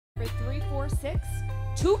346,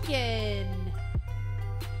 Toucan.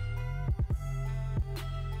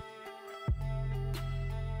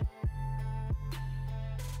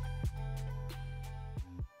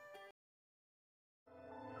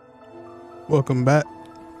 Welcome back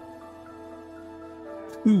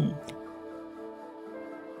to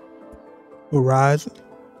Horizon.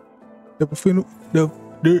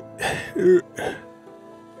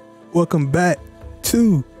 Welcome back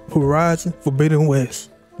to Horizon Forbidden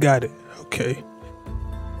West. Got it. Okay.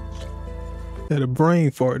 Had a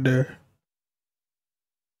brain fart there.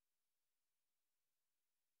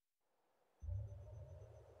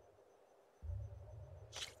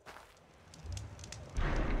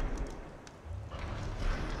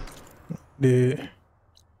 Yeah.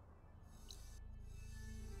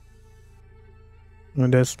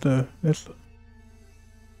 And that's the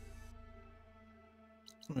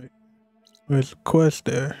wait. There's a quest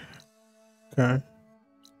there. Okay.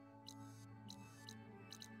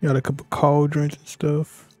 Got a couple cauldrons and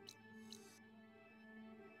stuff.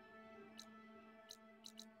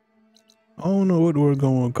 I don't know what we're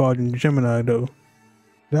going with cauldron Gemini though.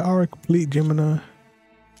 Did I already complete Gemini?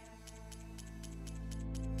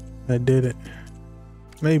 I did it.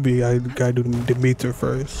 Maybe I gotta do Demeter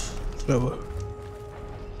first. So,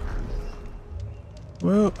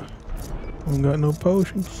 well, we got no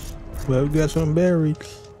potions. Well, we got some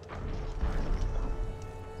berries.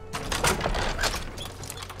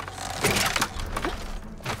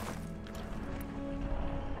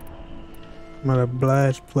 I'm at a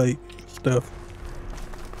blast plate stuff.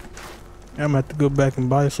 I'm gonna have to go back and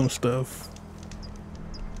buy some stuff.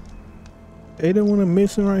 Hey, the one I'm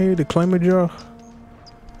missing right here, the Claimer Jar.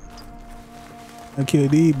 I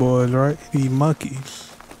killed these boys, right? These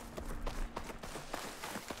monkeys.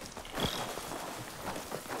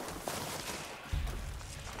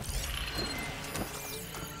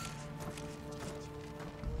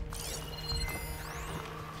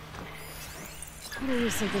 I'm gonna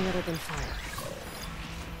use something other than fire.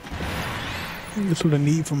 That's what I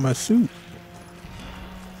need for my suit.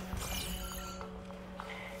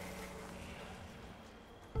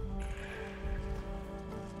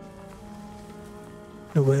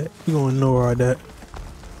 You know what? We're gonna ignore all that.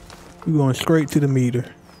 We're going straight to the meter.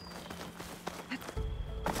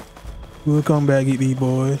 We'll come back get these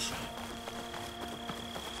boys.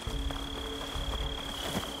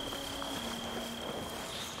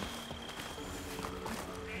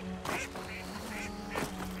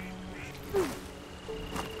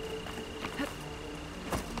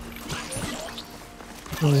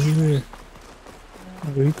 Oh, yeah.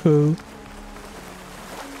 Very cool.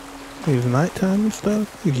 It's nighttime and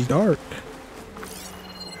stuff. It's dark.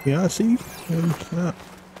 Yeah, I see. It's not.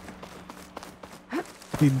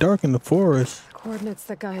 It's dark in the forest. The coordinates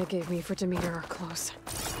that Gaia gave me for Demeter are close.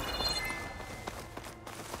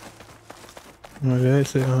 Oh,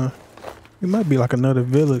 that's it, huh? It might be like another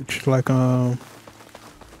village, like the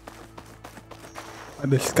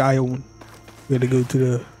sky one. We had to go to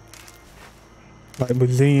the like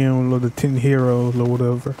museum or the 10 heroes or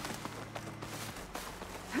whatever.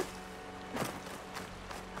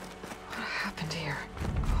 What happened here?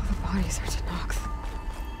 All the bodies are Tenakth.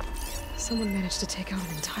 Someone managed to take out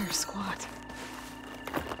an entire squad.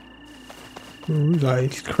 Ooh, like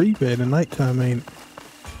it's creepy at the nighttime, ain't it?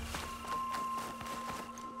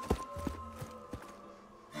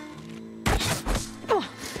 Oh,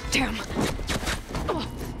 damn. Oh.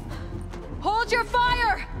 Hold your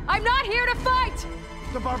fire! I'm not here to fight!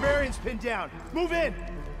 The barbarian's pinned down. Move in!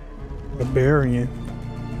 Barbarian.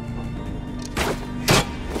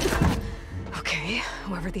 Okay,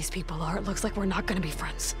 whoever these people are, it looks like we're not gonna be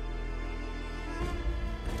friends.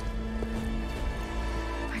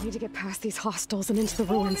 I need to get past these hostels and into the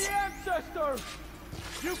ruins. The ancestors!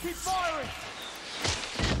 You keep firing!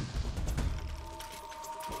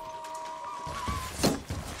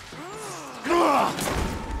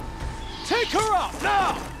 Take her out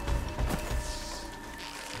now!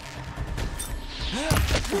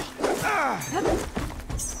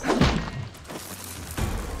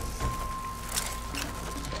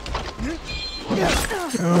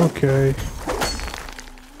 Okay.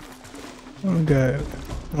 Oh god,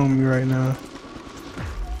 on me right now.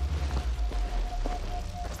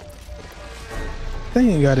 They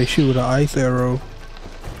ain't gotta shoot with an ice arrow.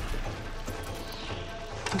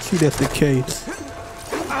 Let's see that's the case.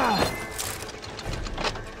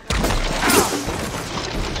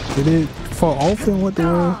 Did it fall off and what the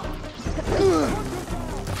hell?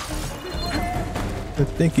 I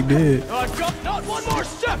think he did. Not one more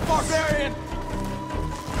step, barbarian!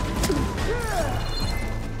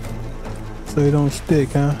 So it don't stick,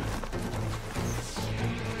 huh?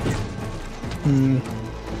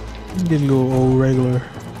 Just go old regular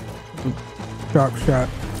sharp shot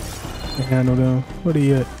to handle them. What are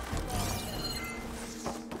you at?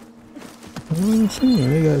 I don't see them.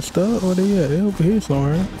 They got stuff. Where they at? They over here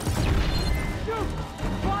somewhere.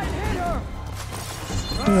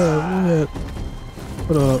 Yeah.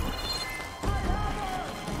 What up?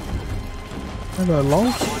 I got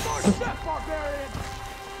lost.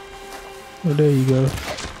 Oh, there you go.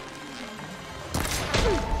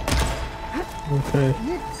 Okay.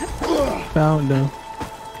 Found them.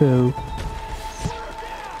 Two.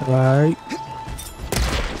 Alright.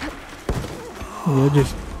 Yeah,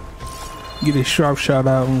 just get a sharp shot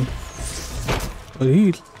out. But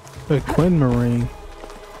he's a Quinn Marine.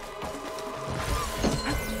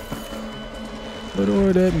 What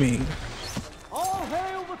do that mean? All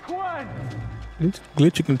hail the Quinn! It's a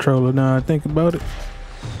glitchy controller now I think about it.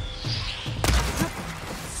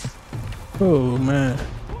 Oh man.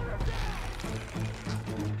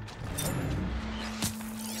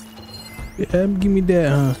 Yeah, give me that,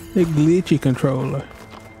 huh? That glitchy controller.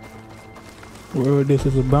 Where this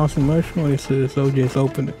is a bouncing mushroom, this is so just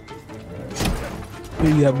open it.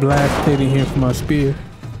 You got blasted in here from my spear.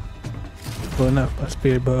 Well, not my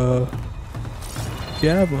spear, but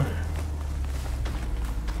javelin.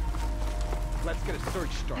 Let's get a search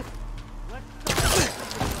started.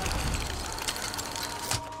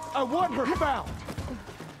 I want her found!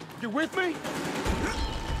 You with me?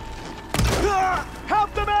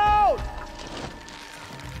 Help them out!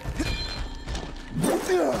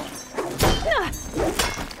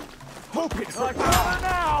 Hope it. I got her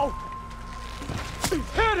now!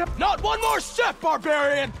 Hit him! Not one more step,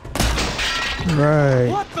 barbarian! Right.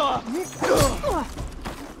 What the?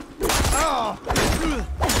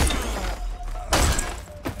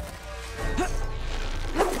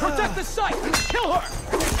 Protect the site! Kill her!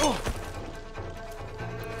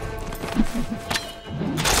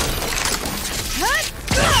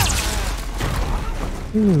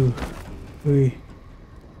 Ooh. We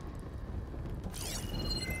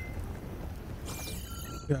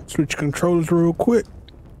gotta switch controllers real quick.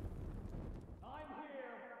 I'm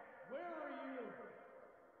here. Where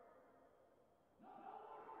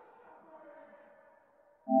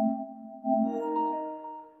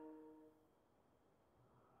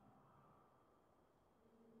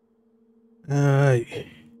are you? Alright.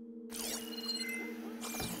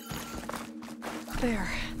 There.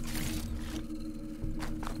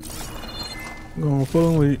 Going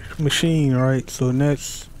full with machine, right? So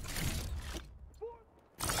next.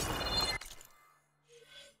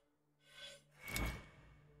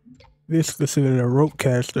 This is considered a rope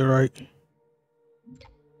caster, right?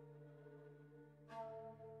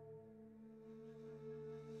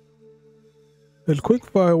 Does quick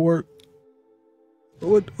fire work?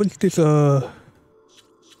 What's this what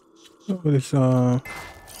is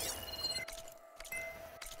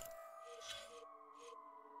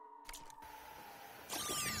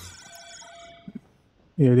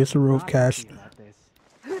yeah, this is a rope caster.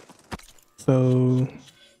 So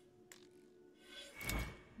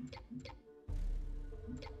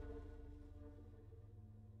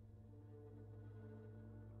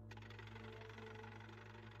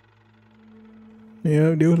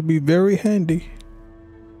yeah, this would be very handy.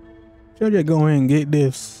 Should I just go ahead and get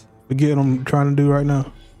this? Forget what I'm trying to do right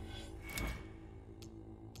now.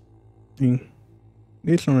 I mean,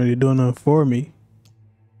 this don't really do nothing for me,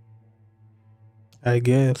 I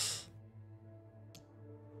guess.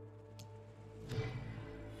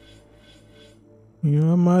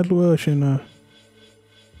 Yeah, I might as well, shouldn't I?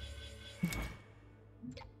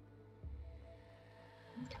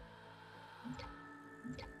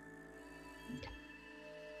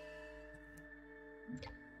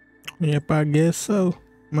 Yep, I guess so.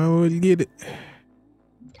 Might as well get it.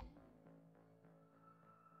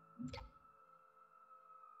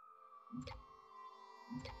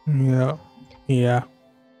 Yeah. Yeah.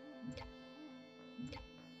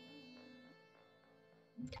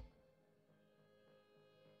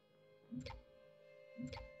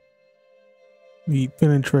 Need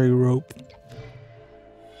penetrate rope.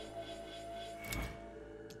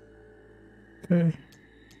 Okay.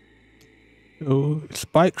 So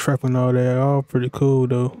spike trap and all that, all pretty cool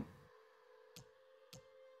though.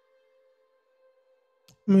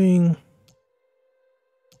 I mean,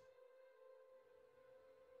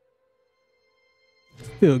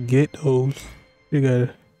 still get those. You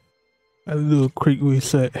gotta do a quick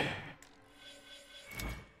reset.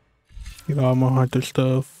 Get all my hunter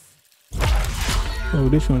stuff. Oh,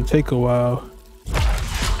 this gonna take a while.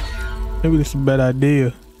 Maybe this is a bad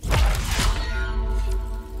idea.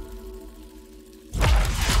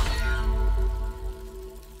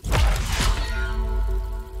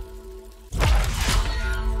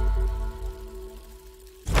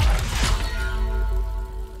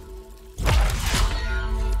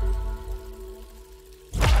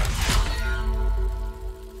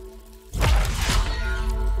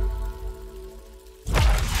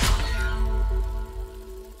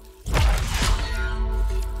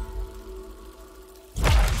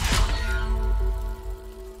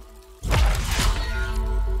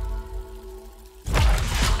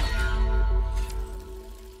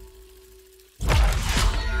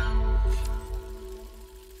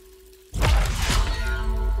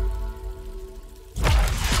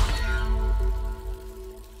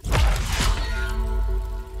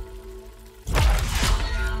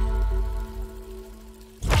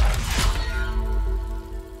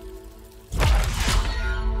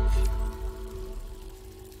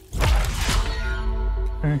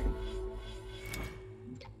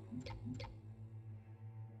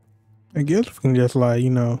 I guess we can just like, you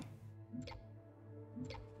know,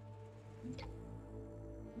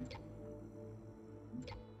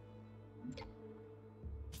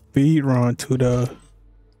 speed run to the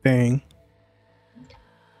thing.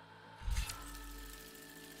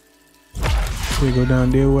 We go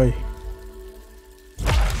down their way.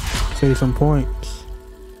 Save some points.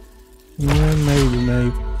 Yeah,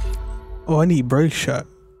 maybe. Oh, I need brake shot.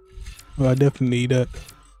 Well, I definitely need that.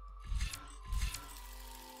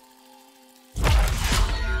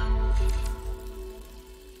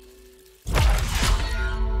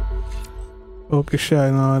 Focus shot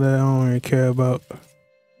and all that I don't really care about.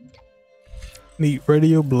 Need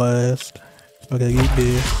radio blast. Okay, get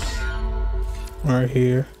this right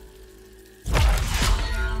here.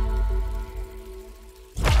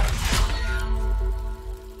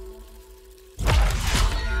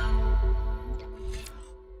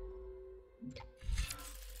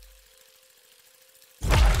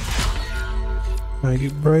 I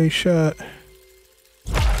get brake shot.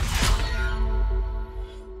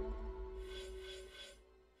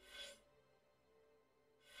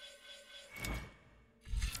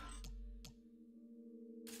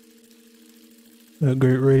 A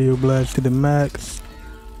great radio blast to the max.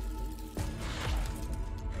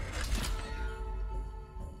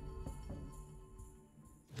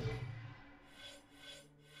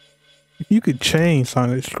 If you could change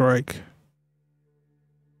Sonic Strike,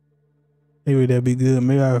 maybe that'd be good.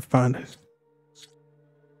 Maybe I would find it.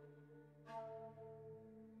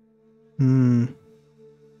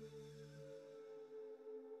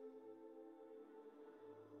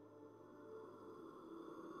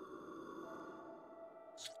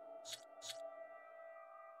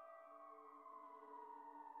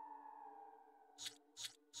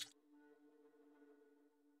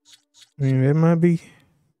 I mean, that might be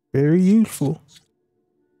very useful.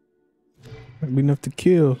 Might be enough to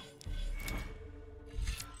kill.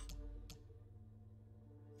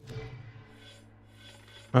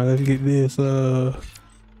 Alright, let's get this,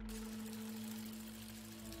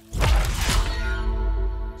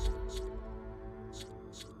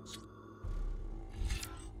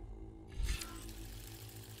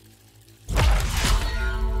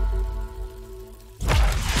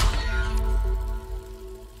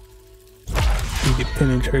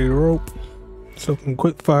 penetrate rope, so we can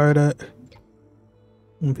quick fire that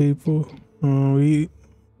on people. We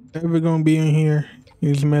ever gonna be in here?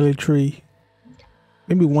 Use melee tree.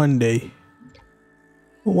 Maybe one day.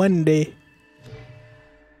 One day.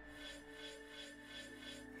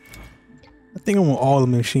 I think I want all the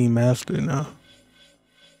Machine Master now.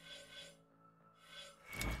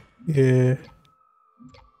 Yeah.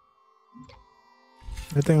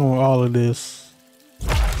 I think I want all of this.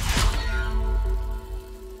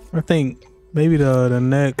 I think maybe the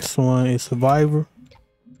next one is Survivor.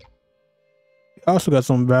 Also got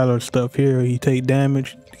some Valor stuff here. You take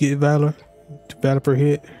damage to get Valor. Valor per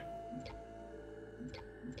hit.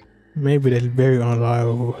 Maybe that's very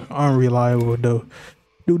unreliable though.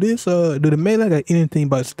 Do the melee got anything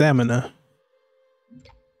but stamina?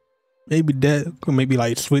 Maybe that could maybe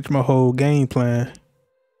like switch my whole game plan.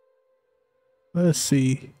 Let's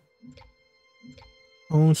see.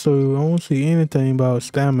 I don't see anything about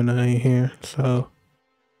stamina in here, so.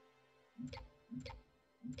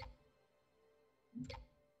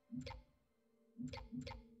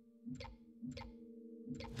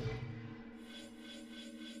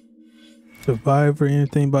 Survivor,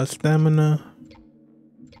 anything about stamina.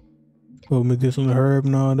 We'll make this on the herb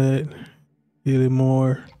and all that. Get it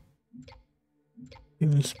more.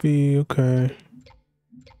 Healing speed, okay.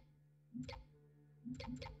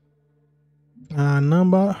 None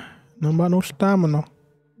about no stamina.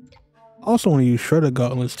 Also want to use Shredder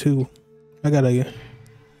Gauntlets too. I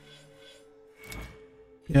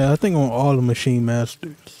think on all the Machine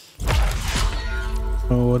Masters.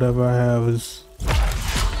 So whatever I have is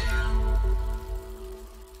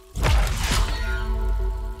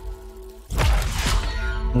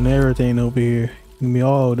on everything over here. Give me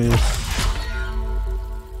all this.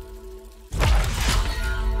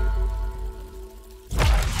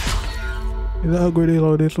 Is that upgrade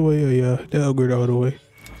all this way? Oh yeah, that upgrade all the way.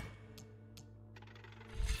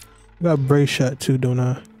 I got brake shot too, don't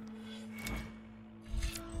I?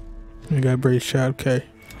 I got brake shot, okay.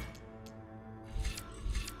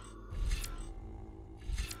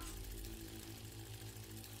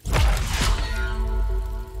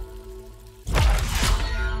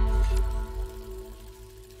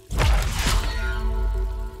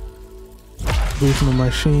 Boost my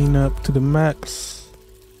machine up to the max.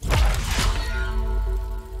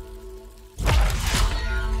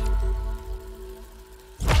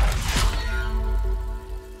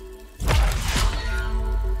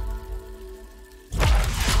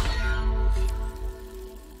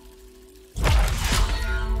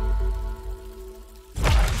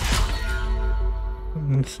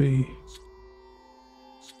 see.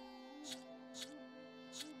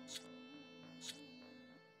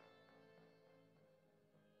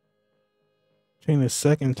 Change the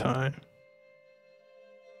second time.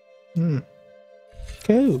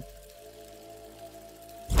 Cool.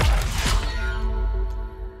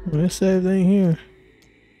 Well, let's save everything here.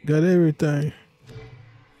 Got everything.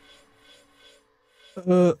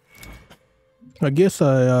 I guess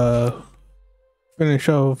I finish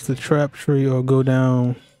off the trap tree or go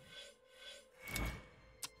down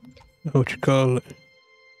what you call it,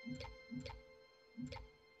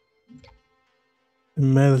 the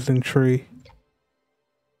medicine tree.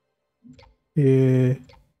 Yeah.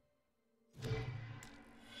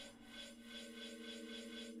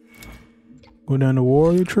 Go down the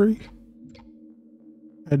warrior tree.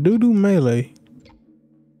 I do melee.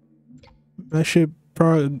 That should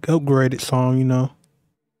probably upgrade it some, you know.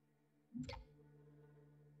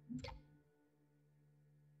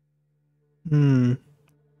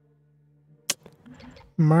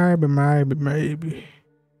 Maybe.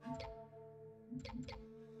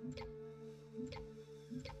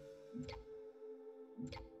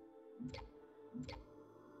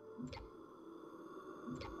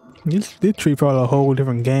 This tree probably a whole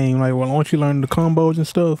different game. Like, well, once you learn the combos and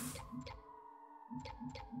stuff,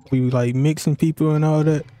 we like mixing people and all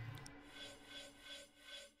that.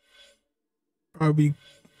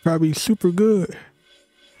 Probably super good.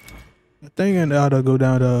 I think I ought to go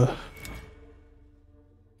down to.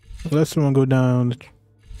 Unless someone go down,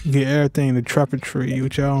 get everything the trapper tree,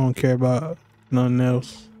 which I don't care about nothing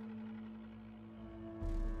else.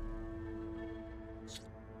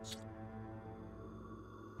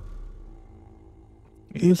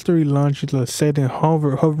 History launches a setting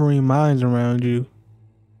hovering mines around you.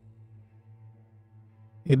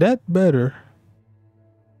 Is that better?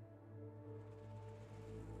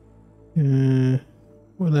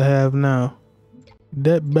 What I have now? Is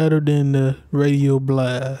that better than the radio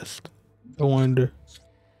blast? I wonder.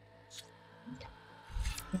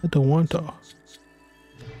 I don't want to. I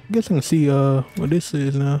guess I can see what this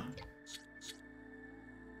is now.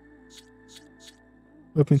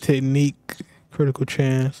 Weapon technique. Critical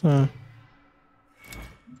chance, huh?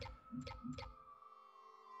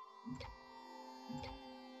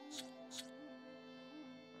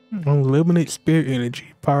 Eliminate spirit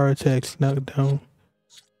energy. Power attacks knocked down.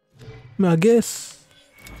 I guess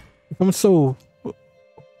if I'm so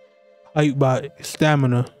hyped by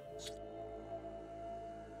stamina,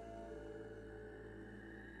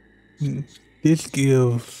 this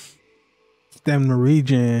gives stamina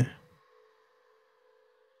regen.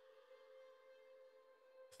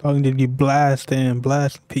 Talking to you blasting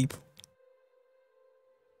people.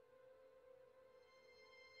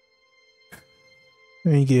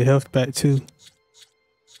 And you get health back too.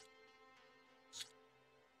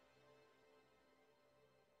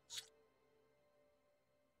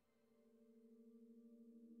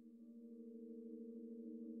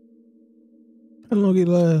 How long it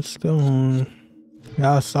lasts?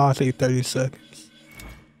 I'll say 30 seconds.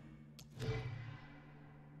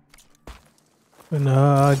 And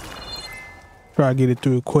I try to get it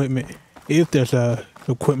through equipment, if there's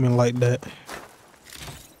equipment like that.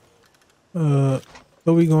 Where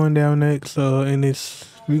we going down next? And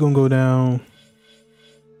we gonna go down.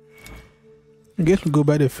 I guess we go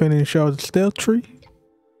back to finish out the stealth tree.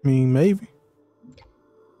 I mean, maybe.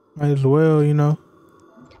 Might as well, you know.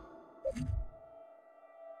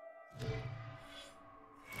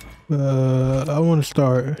 I want to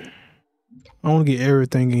start. I want to get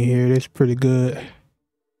everything in here. That's pretty good,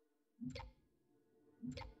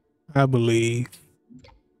 I believe.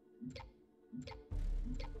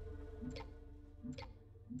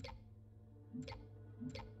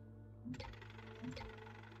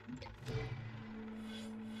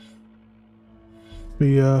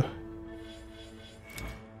 You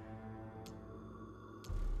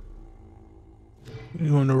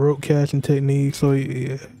want the rope catching technique, so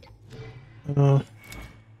yeah.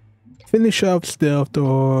 Finish off stealth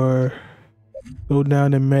or go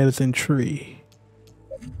down the medicine tree.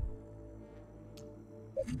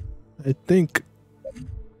 I think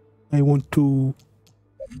I want to.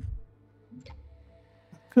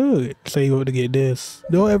 Could say you want to get this.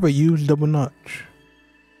 Don't ever use double notch.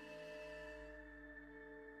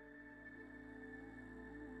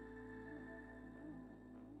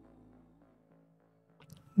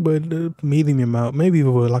 But the medium amount, maybe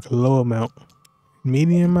with like a low amount.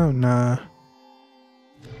 Medium amount, nah.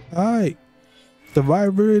 Alright.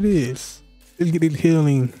 Survivor it is. Let's get it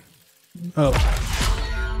healing up.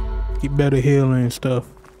 Get better healing and stuff.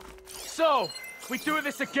 So, we do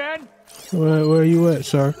this again? Where are you at,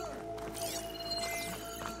 sir?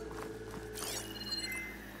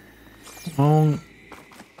 don't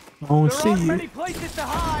There see aren't you. many places to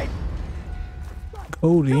hide.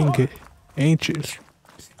 Gold ingot. Ancient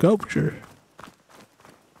sculpture.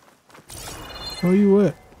 Where you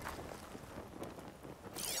at?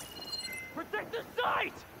 Protect the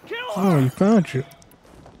site. Kill her. Oh, he found you.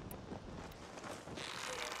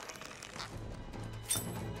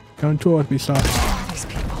 Come towards me, son. These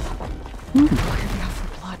people. Why are they out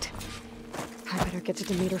for blood? I better get to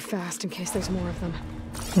Demeter fast in case there's more of them.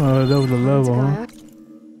 Oh, that was a level, huh? Gaia.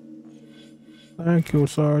 Thank you,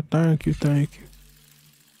 sir. Thank you, thank you.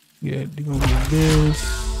 Yeah, you gonna get this.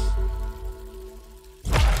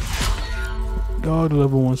 All the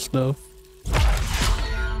level 1 stuff.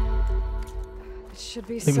 It should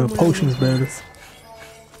be I think the somewhere in potions these better. ruins.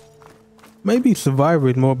 Maybe Survivor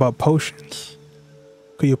is more about potions.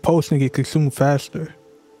 Cause your potion get consumed faster.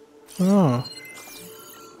 Oh.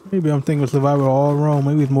 Maybe I'm thinking of Survivor all wrong.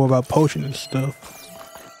 Maybe it's more about potions and stuff.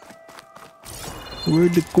 Where are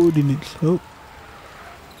the coordinates? Oh.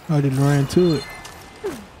 I just ran to it.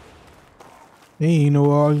 They ain't know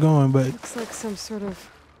where I was going, but Looks like some sort of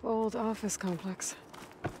old office complex.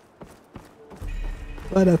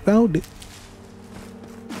 glad I found it.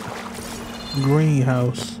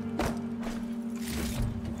 Greenhouse.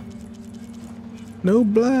 No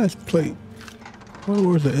blast plate. What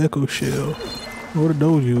was the echo shell? What are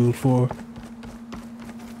those used for?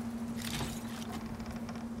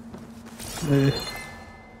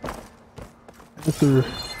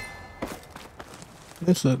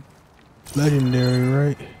 That's a legendary,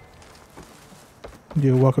 right?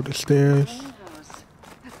 You walk up the stairs. Greenhouse,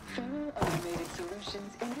 Federal Automated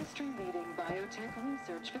Solutions industry-leading biotech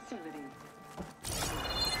research facility.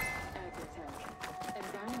 Agrotech,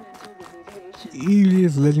 environmental remediation.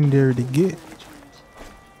 Easiest legendary to get. Management.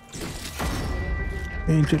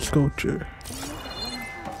 Ancient sculpture.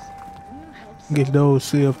 Get those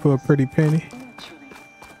sealed for a pretty penny.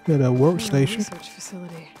 Got a workstation. Research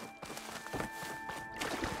facility.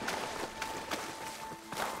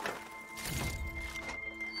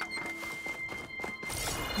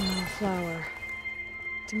 No flower.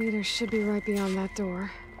 Demeter should be right beyond that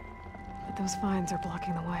door. But those vines are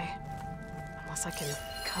blocking the way. Unless I can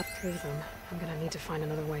cut through them, I'm gonna need to find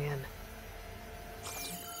another way in.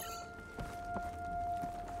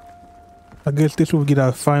 I guess this will get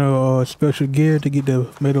our final special gear to get the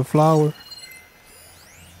metal flower.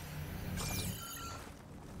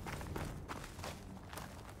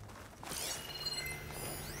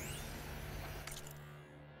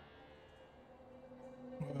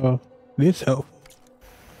 This help.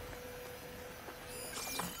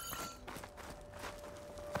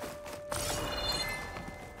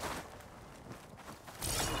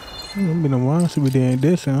 It's been a while since we did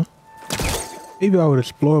this, huh? Maybe I would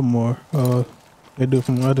explore more. They do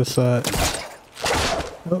from the other side.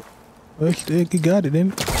 Oh, well, still, you got it,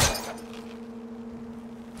 didn't it?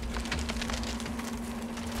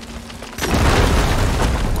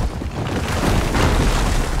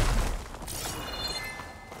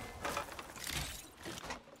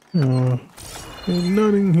 There's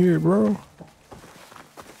nothing here, bro.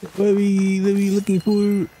 Let me looking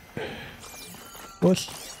for what's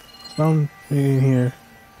something in here.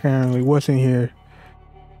 Apparently, what's in here?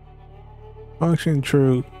 Function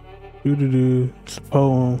true. Do. It's a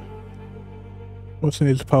poem. What's in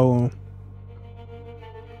this poem?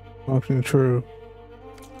 Function true.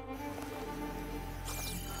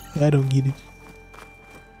 I don't get it.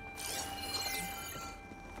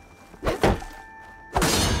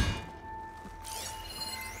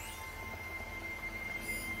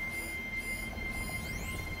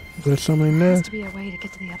 There's something in There there. has to be a way to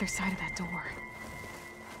get to the other side of that door.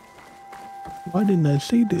 Why didn't I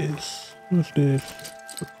see this? What's this?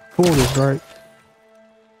 Portals, right?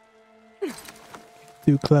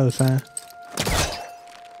 Too close, huh?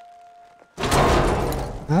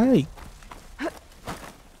 Alright.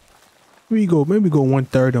 Maybe go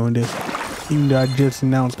 1/3 on this. Even though I just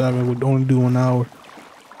announced I would only do 1 hour.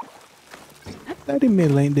 30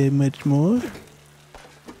 minutes ain't that much more.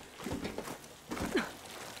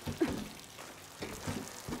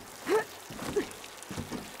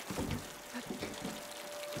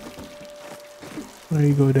 Where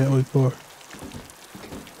you go that way for?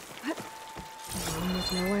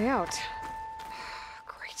 With no way out.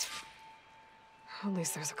 Great. At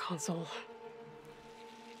least there's a console.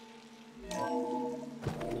 A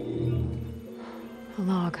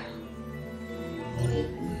log.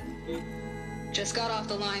 Just got off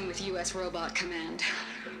the line with US Robot Command.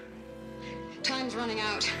 Time's running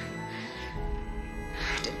out.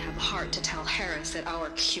 Didn't have the heart to tell Harris that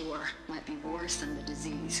our cure might be worse than the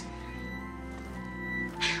disease.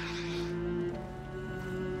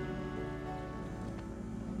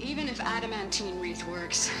 Even if adamantine wreath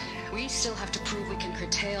works, we still have to prove we can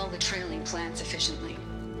curtail the trailing plants efficiently.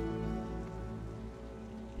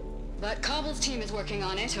 But Cobble's team is working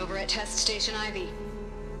on it over at Test Station Ivy.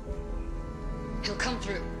 He'll come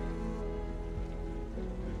through.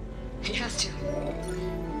 He has to.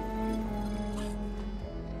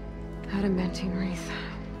 Adamantine wreath.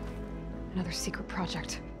 Another secret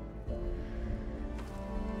project.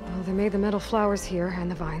 Well, they made the metal flowers here and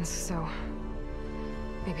the vines, so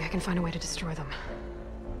maybe I can find a way to destroy them.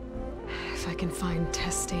 If I can find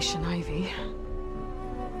Test Station Ivy.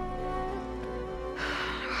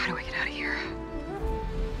 How do I get out of here?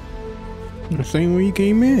 The same way you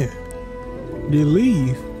came in. Did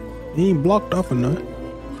leave. He ain't blocked off or nothing.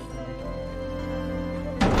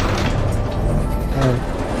 Alright.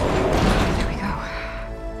 There we go.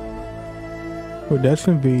 Well, that's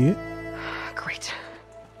convenient. Great.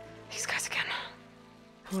 These guys again.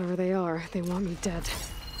 Whoever they are, they want me dead.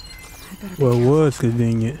 I better be Well, it careful. was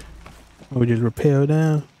convenient. We just rappel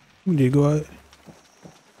down. We just go out.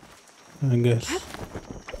 I guess.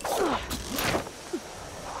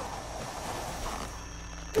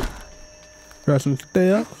 Try some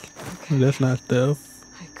stealth. Okay. That's not stealth.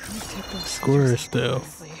 I could take those Square soldiers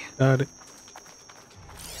stealth. seriously. Got it.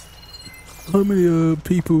 How many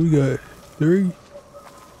people we got? 3?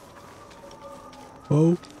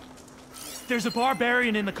 4? There's a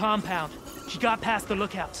barbarian in the compound. She got past the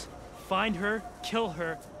lookouts. Find her, kill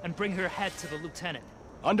her, and bring her head to the lieutenant.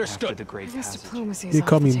 Understood. The great I guess passage. diplomacy is You off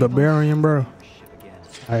call the me table. barbarian, bro? Shit again.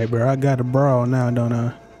 Alright, bro. I got a brawl now, don't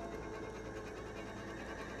I?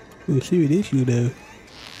 We'll see what this you do.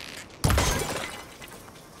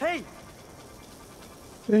 Hey!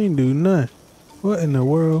 They ain't do nothing. What in the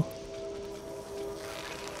world?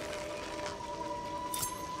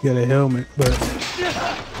 Got a helmet, but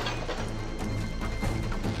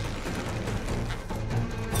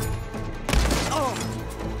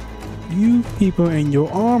you people in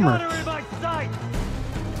your armor, Got her in my sight!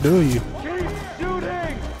 do you? Keep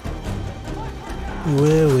shooting!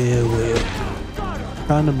 Well.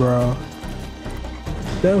 Kinda brawl.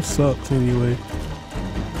 That sucks anyway.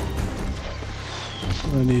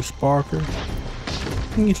 I need Sparker.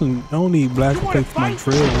 I don't need black to take my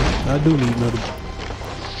trailer. I do need another.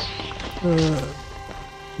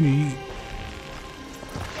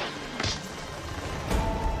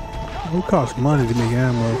 It costs money to make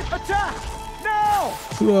ammo. Attack! Now!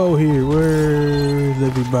 Who out here? Where's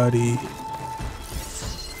everybody?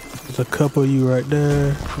 There's a couple of you right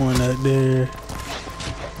there. One right there.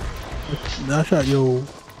 I shot your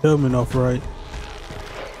helmet off right.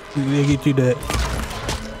 They get you that.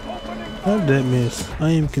 How did that miss? I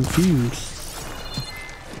am confused.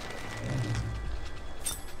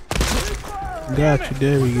 Got you.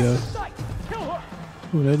 There we go.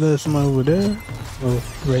 Oh, there's somebody over there. Oh,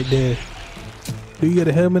 right there. Do you get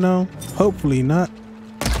a helmet on? Hopefully not.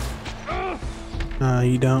 Nah,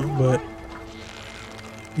 you don't, but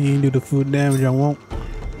you ain't do the full damage I want.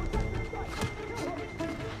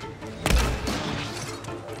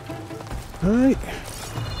 Alright.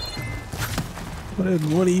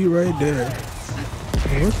 What are you right there?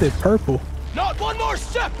 Oh, what's that purple? Not one more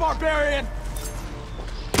step, barbarian!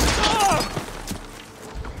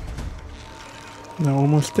 Now one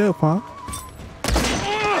more step, huh?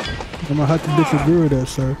 I'm gonna have to disagree with that,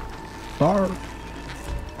 sir. Sorry.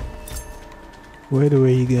 Where the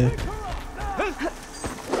way you go?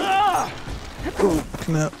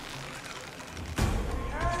 Snap.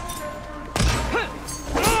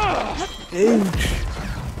 Ouch.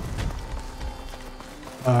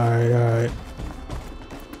 Alright.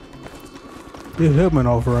 This helmet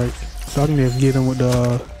off right. So I can just get him with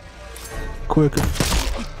the quicker.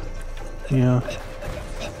 Yeah.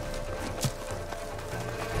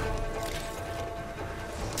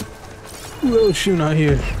 Who else shooting out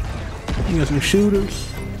here? You got some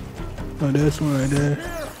shooters? Oh, that's one right there.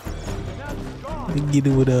 Let me get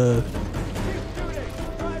it with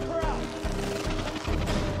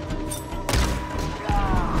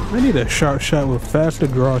I need a sharp shot with faster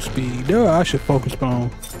draw speed. There I should focus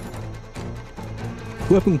on.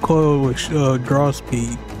 Weapon coil with draw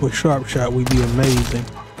speed with sharp shot would be amazing.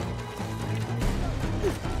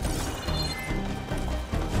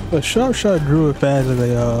 But sharp shot drew it fast as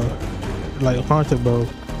a like haunter bow.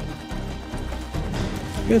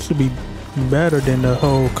 I guess it'd be better than the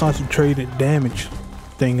whole concentrated damage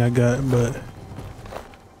thing I got, but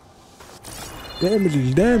damage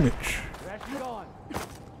is damage.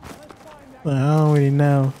 I don't really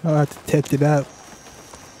know. I'll have to test it out.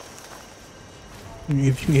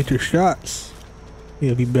 If you can hit your shots,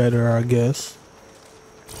 it'll be better, I guess.